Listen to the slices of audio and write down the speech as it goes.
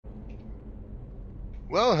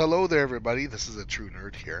Well, hello there, everybody. This is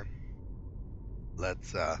ATrueNerd here.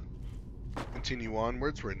 Let's continue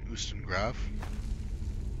onwards. We're in Ustengrav.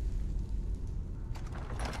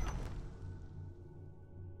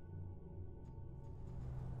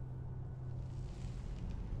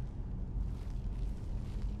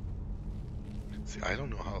 See, I don't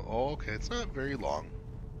know how. Oh, okay. It's not very long.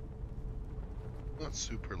 Not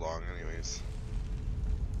super long, anyways.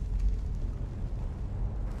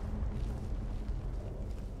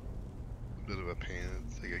 A bit of a pain.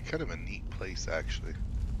 It's like kind of a neat place, actually.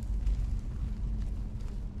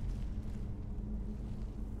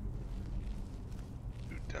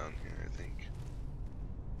 Down here, I think.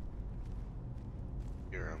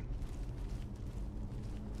 Here,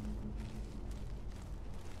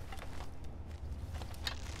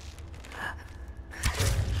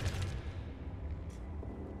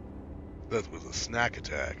 that was a snack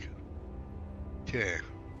attack. Okay.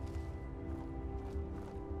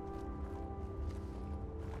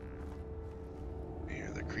 Here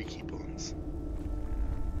are the creaky bones.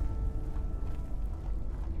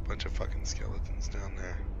 Bunch of fucking skeletons down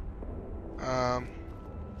there. God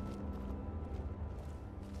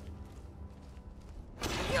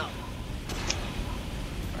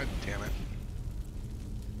damn it.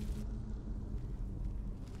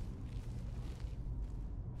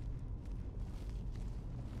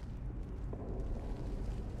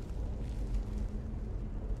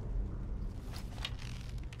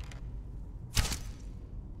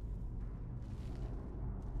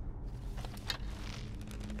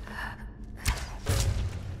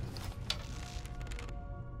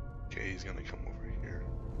 Okay, he's gonna come over here.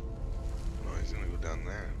 No, he's gonna go down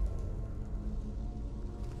there.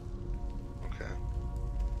 Okay.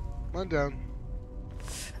 Come on down.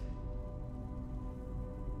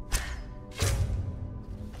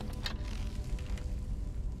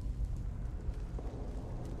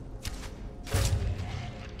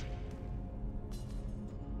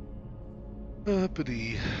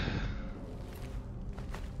 Uppity.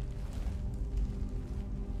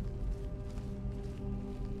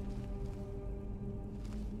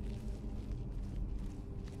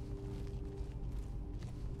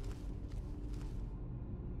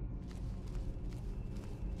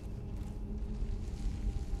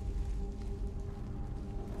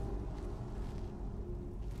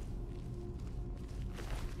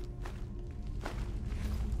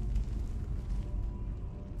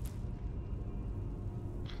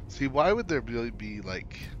 See, why would there really be,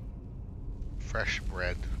 like, fresh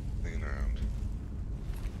bread laying around?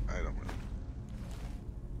 I don't know.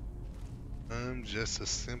 I'm just a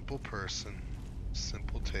simple person.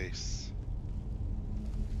 Simple tastes.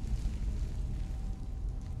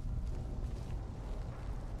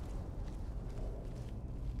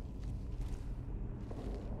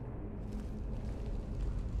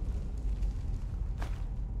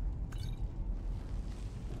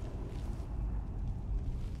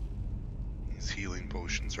 Healing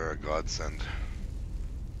potions are a godsend.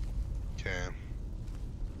 Okay.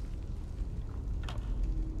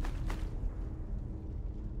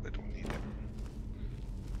 I don't need it.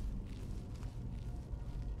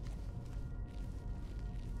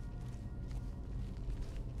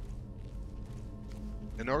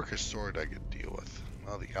 An orcish sword I could deal with.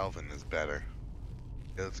 Well, the Alvin is better.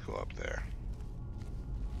 Okay, let's go up there.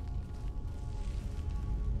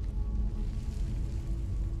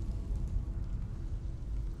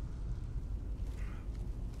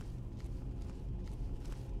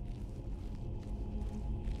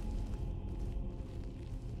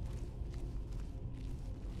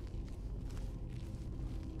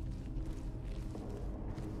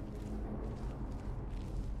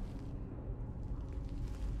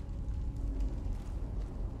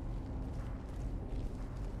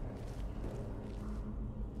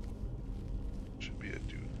 Should be a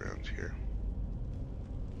dude around here.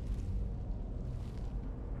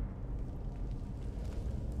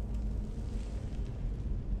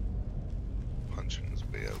 Punching his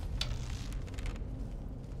way out.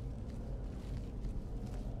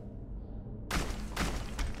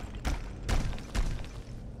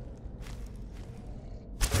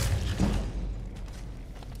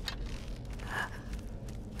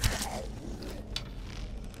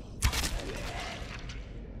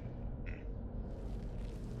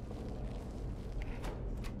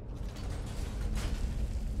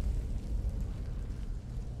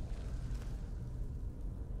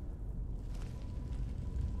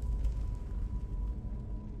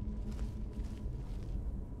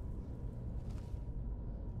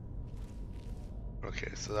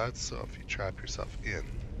 Okay, so that's so if you trap yourself in.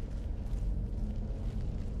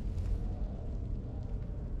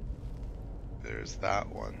 there's that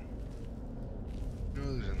one.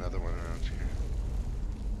 No, there's another one around here.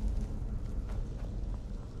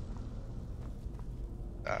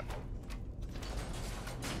 That.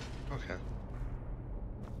 Okay.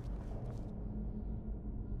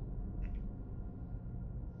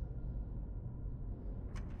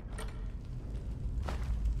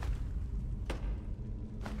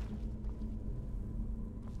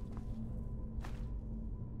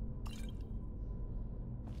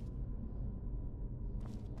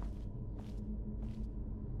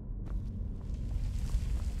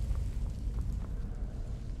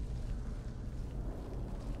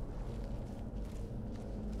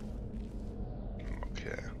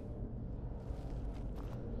 Okay.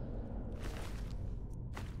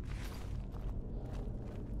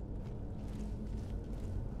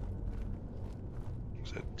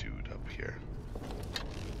 There's a dude up here.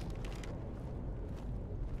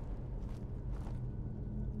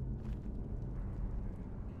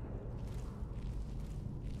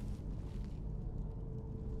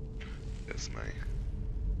 Guess my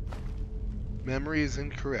memory is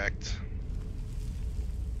incorrect.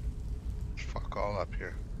 Fuck all up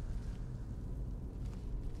here.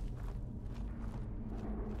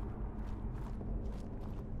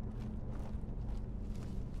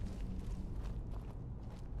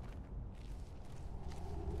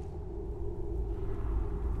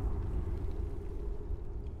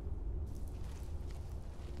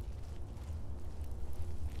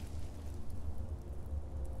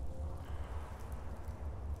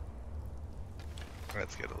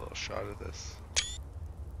 Let's get a little shot of this.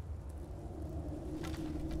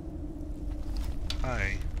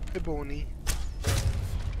 Hi. Hey, Boney.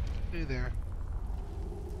 Hey there.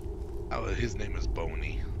 Oh, his name is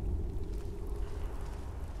Boney.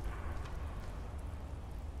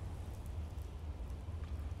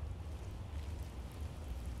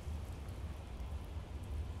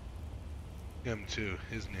 Him too.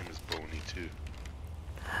 His name is Boney too.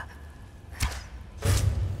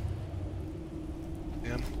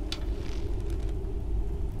 Him.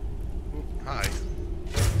 Oh, hi.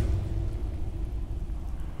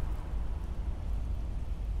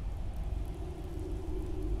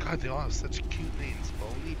 God, they all have such cute names.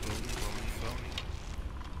 Boney, Boney, Boney, Boney.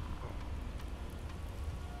 Oh.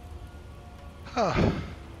 Huh.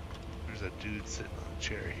 There's a dude sitting on a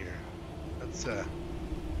chair here. Let's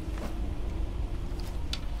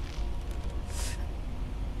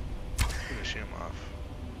finish him off.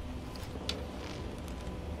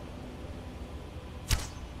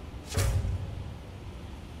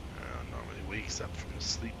 Normally wakes up from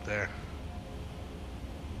sleep there.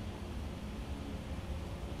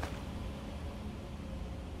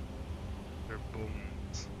 They're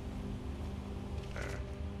bones. There.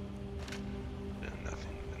 And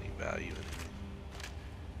nothing of any value.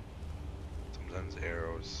 Sometimes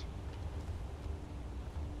arrows.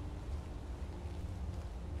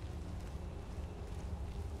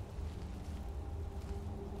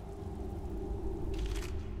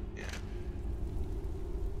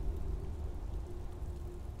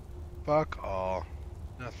 Fuck all.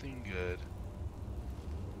 Nothing good.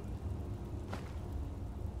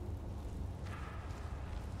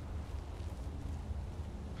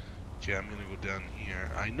 Okay, I'm gonna go down here.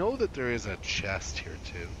 I know that there is a chest here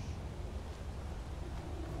too.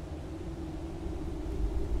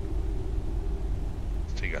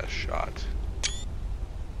 Let's take a shot.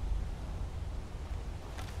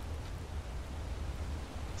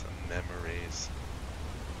 Some memories.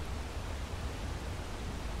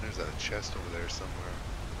 There's a chest over there somewhere.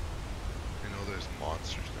 I know there's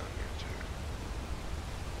monsters down here too.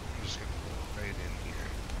 I'm just gonna go right in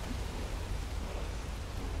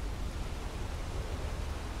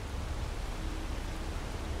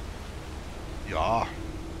here. Ja,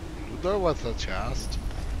 there was a chest.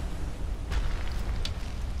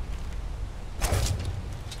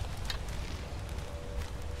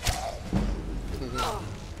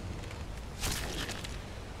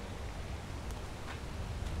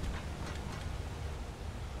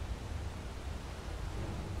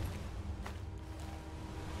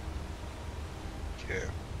 Okay.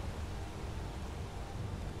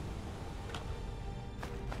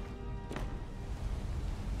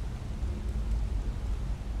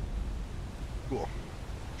 Cool.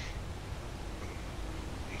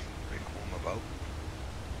 Bring home about.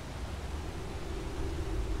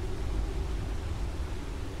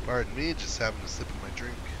 Pardon me, just having a sip of my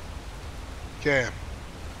drink. Okay.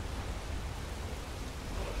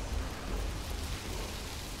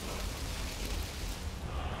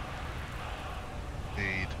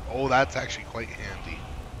 Oh, that's actually quite handy.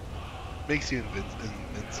 Makes you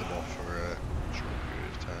invincible for a short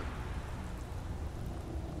period of time.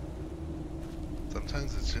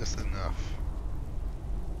 Sometimes it's just enough.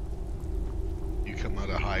 You come out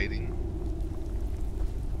of hiding.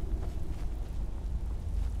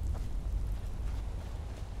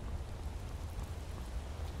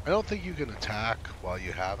 I don't think you can attack while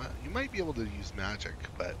you have it. You might be able to use magic,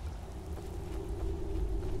 but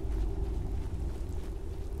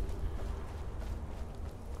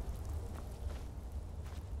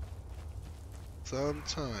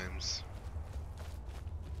sometimes.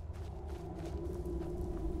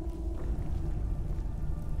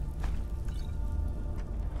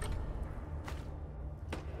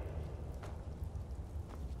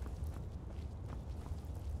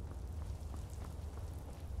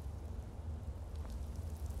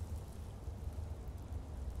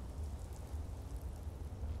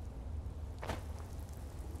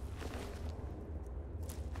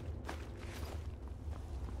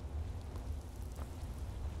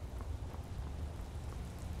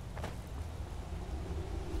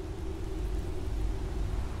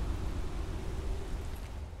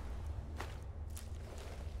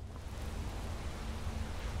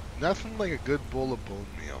 Nothing like a good bowl of bone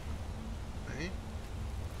meal. Hey?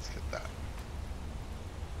 Let's get that.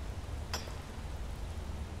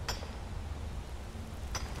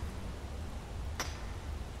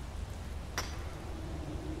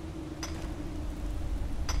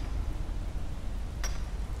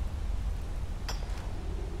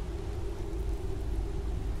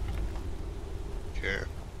 Okay.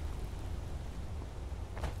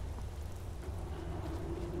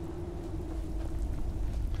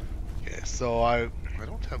 So I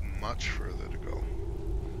don't have much further to go.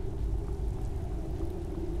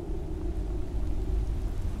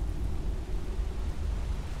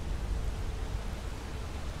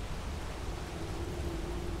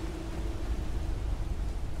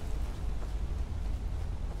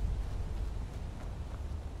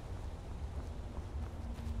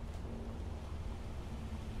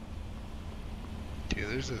 Okay,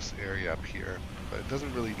 there's this area up here, but it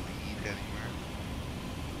doesn't really lead anywhere,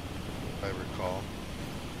 if I recall.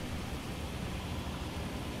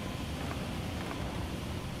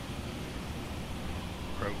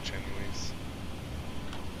 Approach anyways.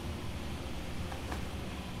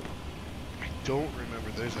 I don't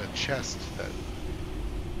remember, there's a chest that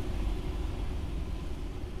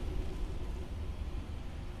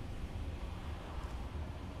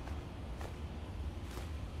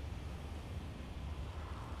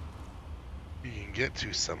you can get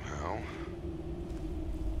to somehow.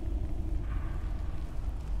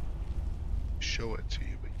 Show it to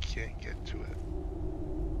you, but you can't get to it.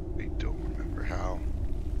 I don't remember how.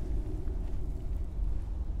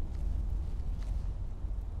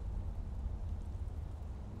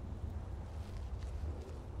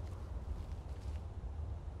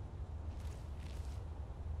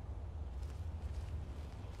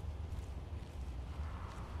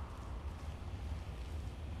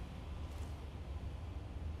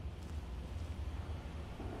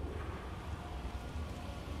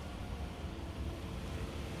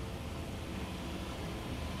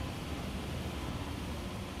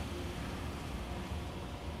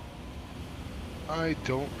 I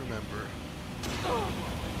don't remember.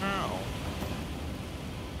 Ow.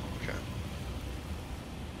 Okay.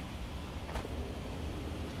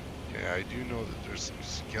 Okay, I do know that there's some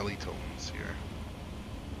skeletons here.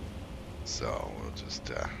 So we'll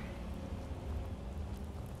just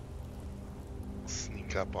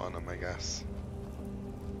sneak up on them, I guess.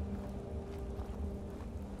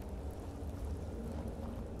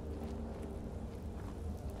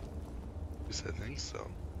 Yes, I think so.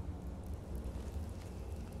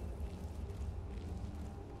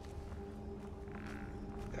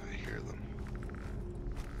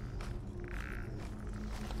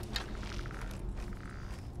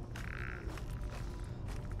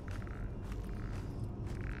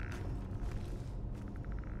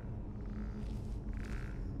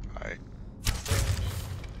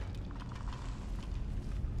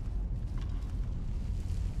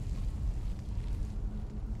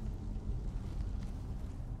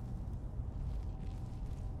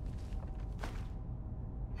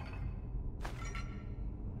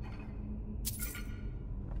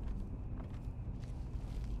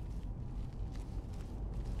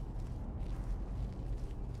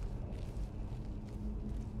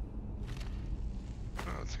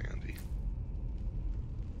 That's handy.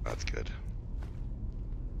 That's good.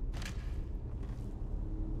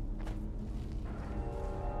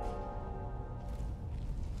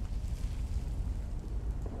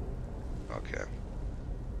 Okay.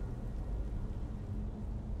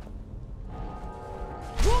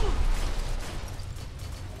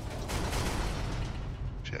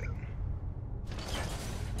 Shit.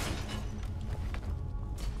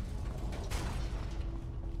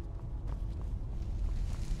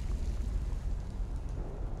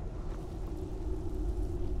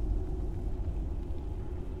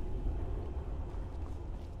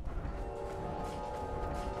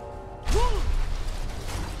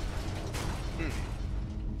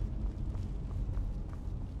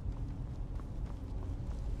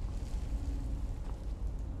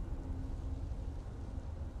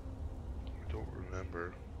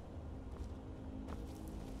 remember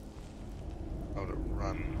how to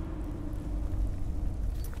run.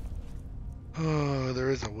 Oh, there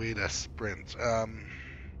is a way to sprint.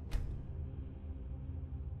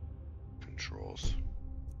 Controls.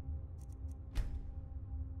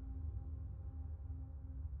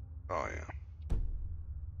 Oh yeah.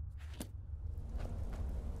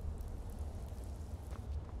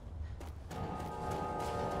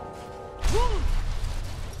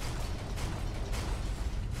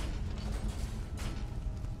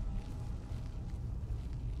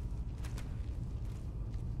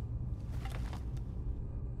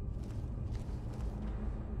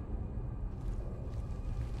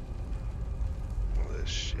 All this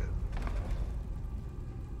shit.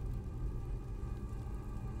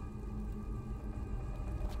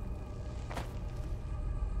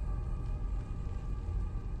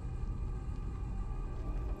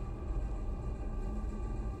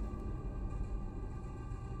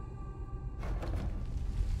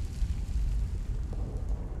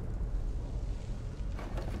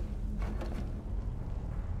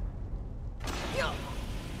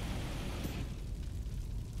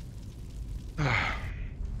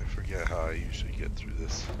 I forget how I usually get through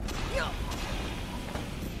this.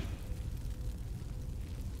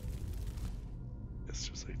 It's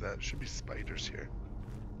just like that. Should be spiders here.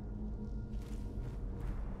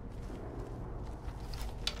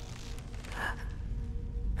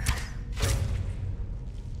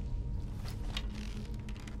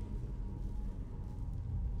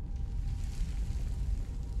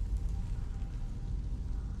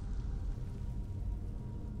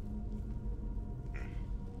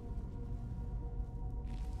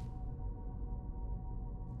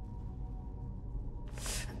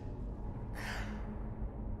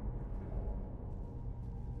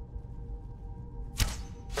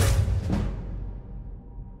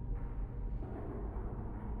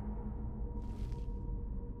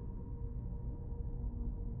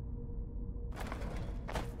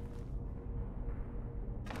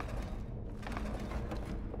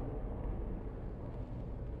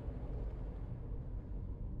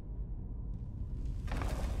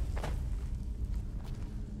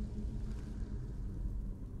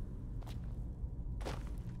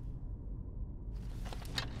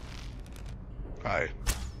 Hi.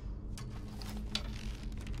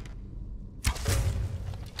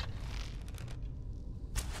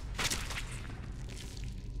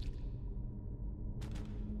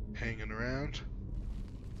 Hanging around.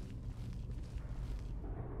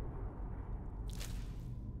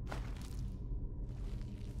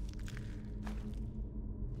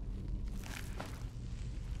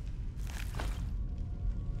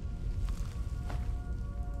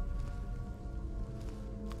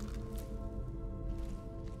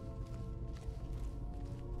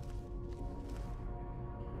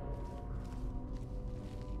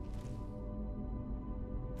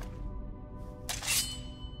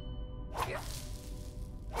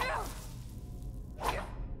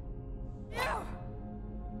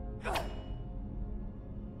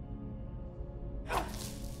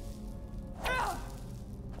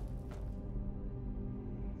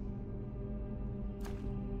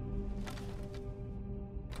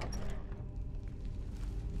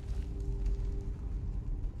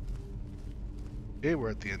 Okay,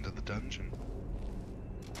 we're at the end of the dungeon.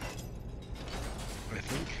 I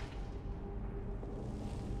think.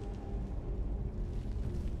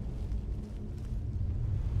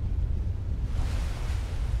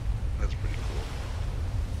 That's pretty cool.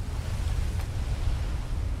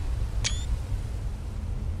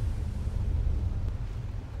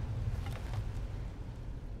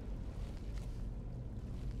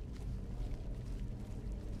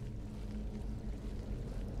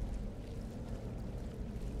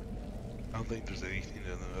 I don't think there's anything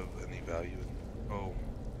of any value. Oh.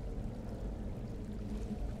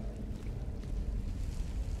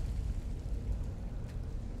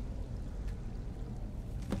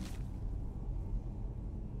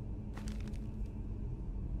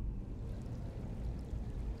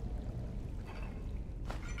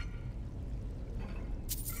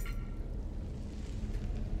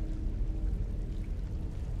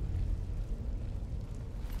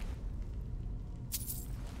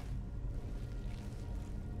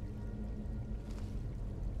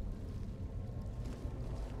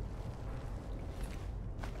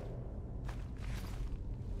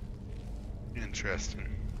 Interesting.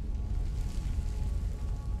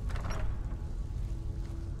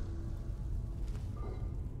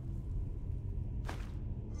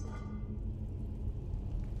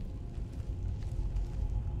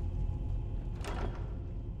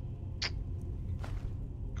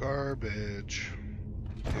 Garbage.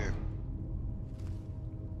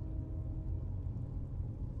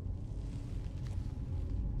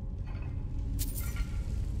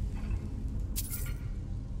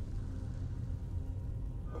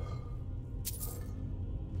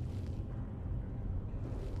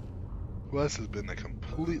 West has been a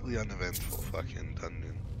completely uneventful fucking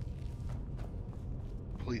dungeon.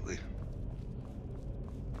 Completely.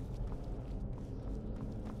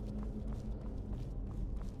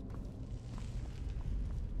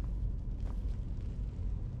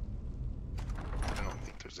 I don't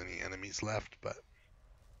think there's any enemies left, but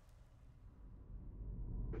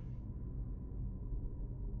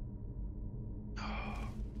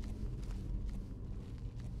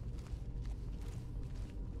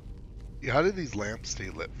yeah, how did these lamps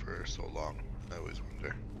stay lit for so long? I always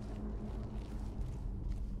wonder.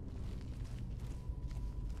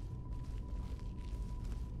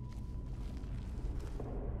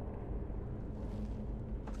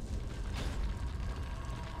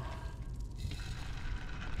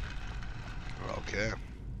 Okay.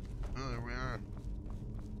 Oh, there we are.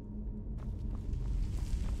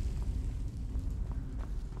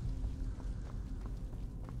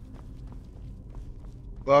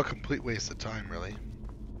 Well, complete waste of time, really.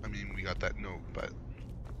 I mean, we got that note, but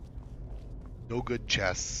no good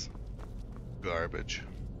chests. Garbage.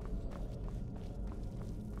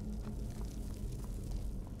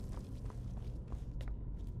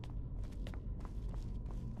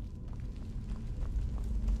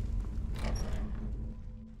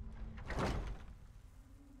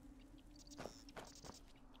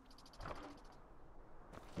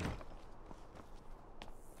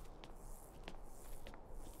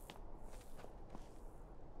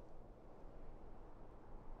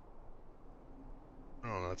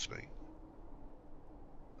 Oh, that's neat.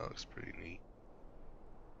 That looks pretty neat.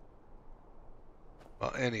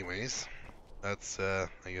 Well, anyways, that's, I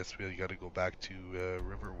guess we gotta go back to,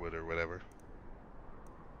 Riverwood or whatever.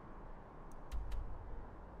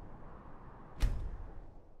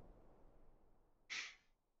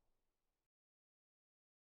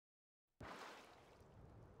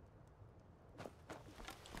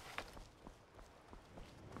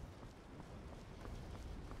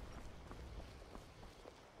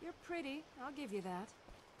 You're pretty, I'll give you that.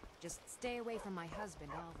 Just stay away from my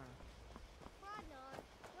husband, Alvar. God, no.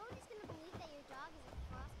 No one is gonna believe that your dog is a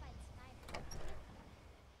frostbite Skyrim.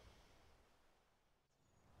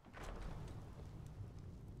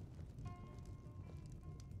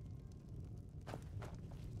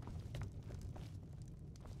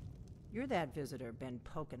 You're that visitor been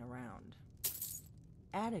poking around.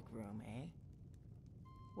 Attic room, eh?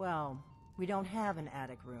 Well, we don't have an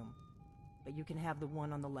attic room, but you can have the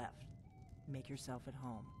one on the left. Make yourself at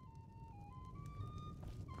home.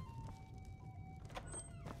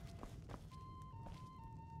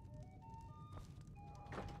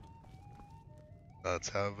 Let's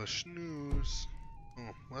have a snooze.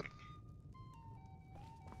 Oh, what?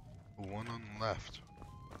 The one on the left.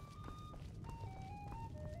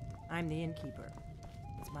 I'm the innkeeper.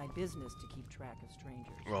 It's my business to keep track of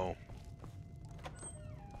strangers. Oh.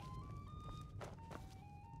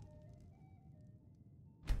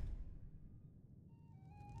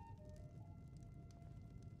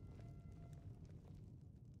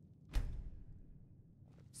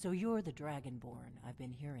 So you're the Dragonborn I've been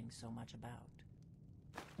hearing so much about.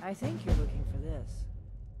 I think you're looking for this.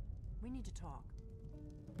 We need to talk.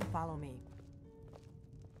 Follow me.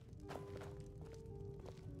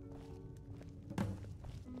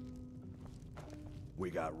 We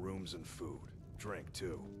got rooms and food. Drink,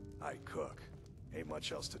 too. I cook. Ain't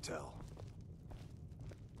much else to tell.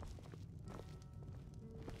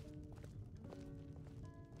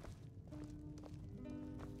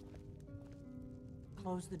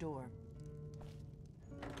 Close the door.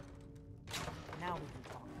 Now we can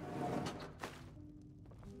talk.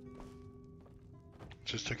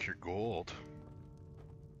 Just took your gold.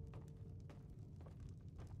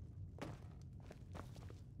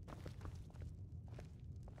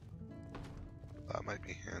 That might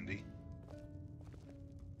be handy.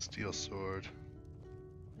 Steel sword.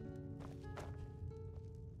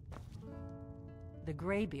 The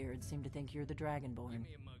Greybeards seem to think you're the Dragonborn.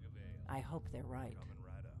 I hope they're right. Coming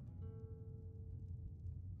right up.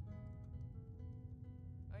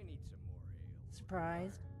 I need some more ale.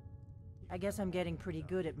 Surprised? I guess I'm getting pretty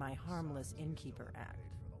good at my harmless innkeeper act.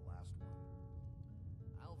 For the last one.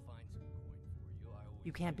 I'll find some coin for you. I always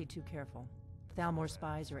You can't be too careful. Thalmor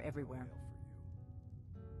spies are everywhere. ale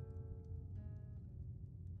for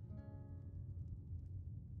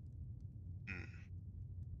you. Hmm.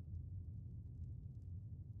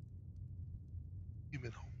 You've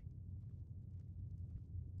been home.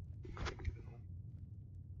 You've been home.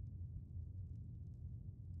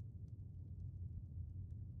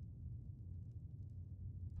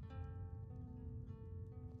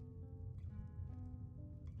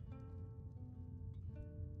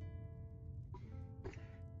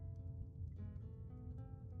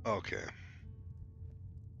 Okay.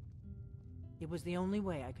 It was the only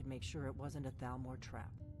way I could make sure it wasn't a Thalmor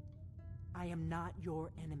trap. I am not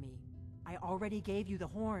your enemy. I already gave you the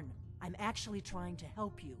horn. I'm actually trying to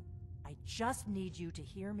help you. I just need you to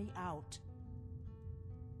hear me out.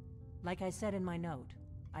 Like I said in my note,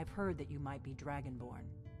 I've heard that you might be Dragonborn.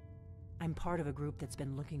 I'm part of a group that's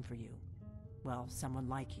been looking for you. Well, someone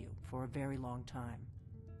like you, for a very long time.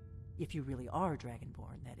 If you really are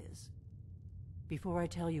Dragonborn, that is. Before I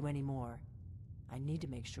tell you any more, I need to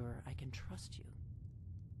make sure I can trust you.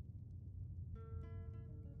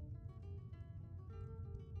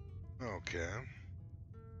 Okay.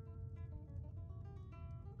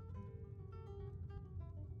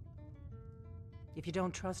 If you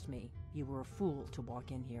don't trust me, you were a fool to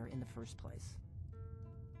walk in here in the first place.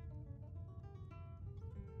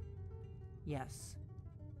 Yes,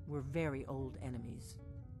 we're very old enemies.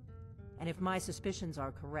 And if my suspicions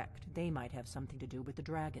are correct, they might have something to do with the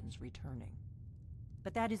dragons returning.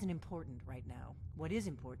 But that isn't important right now. What is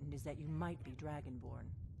important is that you might be Dragonborn.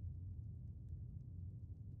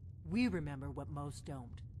 We remember what most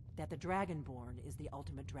don't, that the Dragonborn is the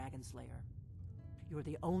ultimate dragon slayer. You're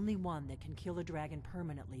the only one that can kill a dragon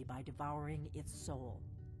permanently by devouring its soul.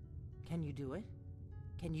 Can you do it?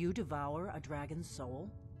 Can you devour a dragon's soul?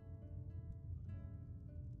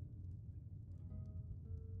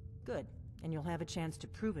 Good, and you'll have a chance to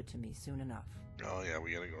prove it to me soon enough. Oh yeah,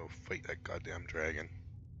 we gotta go fight that goddamn dragon.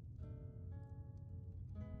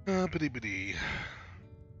 Biddy.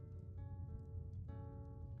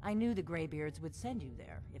 I knew the Greybeards would send you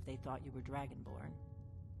there if they thought you were Dragonborn.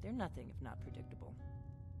 They're nothing if not predictable.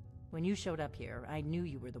 When you showed up here, I knew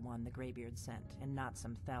you were the one the Greybeards sent, and not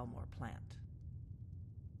some Thalmor plant.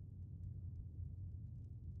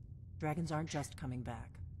 Dragons aren't just coming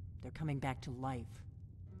back. They're coming back to life.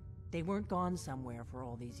 They weren't gone somewhere for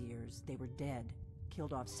all these years. They were dead,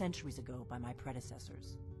 killed off centuries ago by my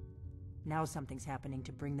predecessors. Now something's happening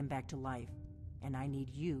to bring them back to life, and I need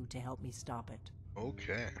you to help me stop it.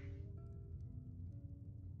 Okay.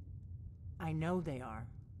 I know they are.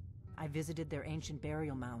 I visited their ancient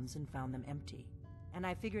burial mounds and found them empty. And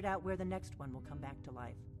I figured out where the next one will come back to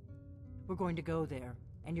life. We're going to go there,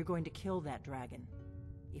 and you're going to kill that dragon.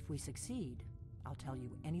 If we succeed, I'll tell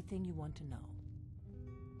you anything you want to know.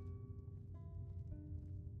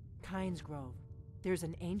 Kynes Grove. There's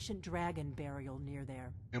an ancient dragon burial near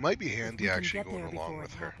there. It might be handy actually If we can going get there along before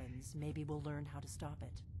with it her. happens, maybe we'll learn how to stop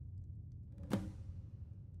it.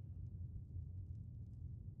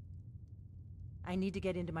 I need to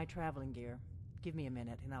get into my traveling gear. Give me a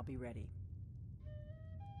minute and I'll be ready.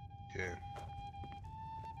 Okay.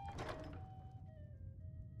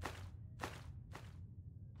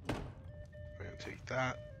 I'm gonna take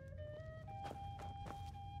that.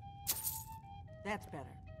 That's better.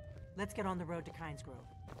 Let's get on the road to Kynes Grove.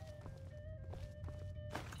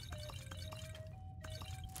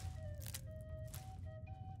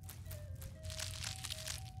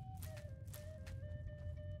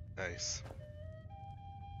 Nice.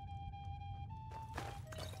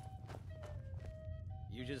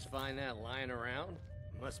 You just find that lying around?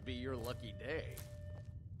 Must be your lucky day.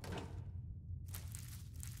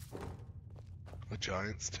 A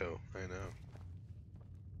giant's toe, I know.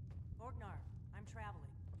 Orgnar, I'm traveling.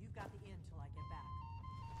 You've got the inn till I get back.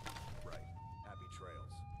 Right. Happy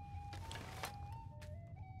trails.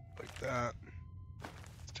 Like that.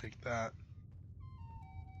 Let's take that.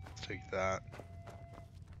 Let's take that.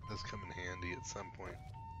 This come in handy at some point.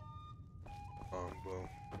 Longbow.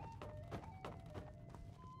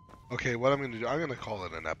 Okay, what I'm gonna do, I'm gonna call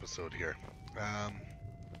it an episode here.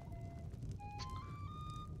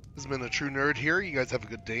 This has been a True Nerd here. You guys have a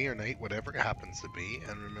good day or night, whatever it happens to be,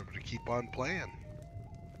 and remember to keep on playing.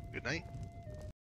 Good night.